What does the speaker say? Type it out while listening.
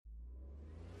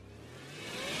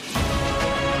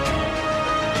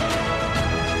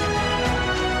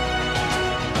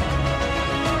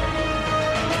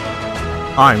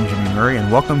I'm Jimmy Murray,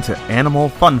 and welcome to Animal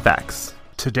Fun Facts.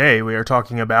 Today we are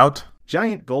talking about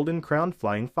giant golden-crowned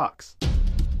flying fox.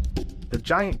 The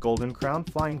giant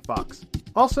golden-crowned flying fox,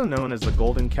 also known as the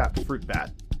golden-capped fruit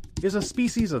bat, is a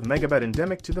species of megabat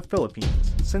endemic to the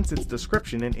Philippines since its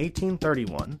description in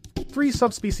 1831. 3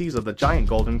 subspecies of the giant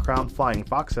golden-crowned flying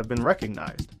fox have been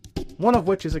recognized, one of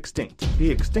which is extinct. The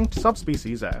extinct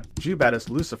subspecies Jubatus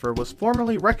lucifer was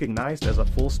formerly recognized as a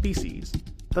full species,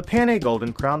 the Panay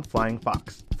golden-crowned flying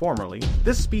fox. Formerly,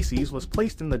 this species was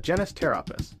placed in the genus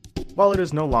Pteropus. While it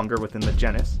is no longer within the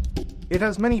genus, it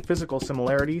has many physical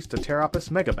similarities to Pteropus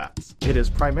megabats. It is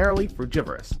primarily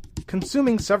frugivorous,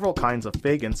 consuming several kinds of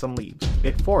fig and some leaves.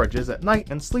 It forages at night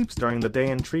and sleeps during the day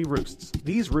in tree roosts.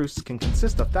 These roosts can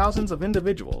consist of thousands of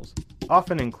individuals,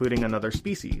 often including another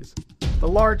species, the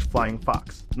large flying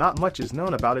fox. Not much is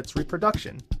known about its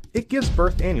reproduction. It gives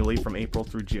birth annually from April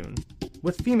through June,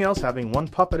 with females having 1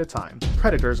 pup at a time.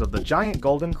 Predators of the giant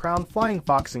golden-crowned flying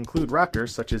fox include raptors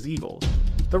such as eagles,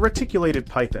 the reticulated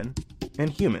python, and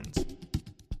humans.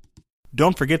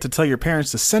 Don't forget to tell your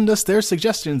parents to send us their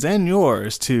suggestions and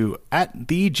yours to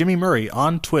 @TheJimmyMurray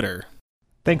on Twitter.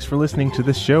 Thanks for listening to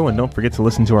this show, and don't forget to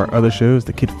listen to our other shows,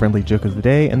 the Kid-Friendly Joke of the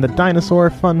Day and the Dinosaur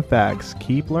Fun Facts.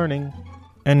 Keep learning.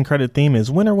 End credit theme is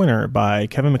Winner Winner by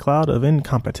Kevin MacLeod of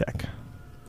Incompetech.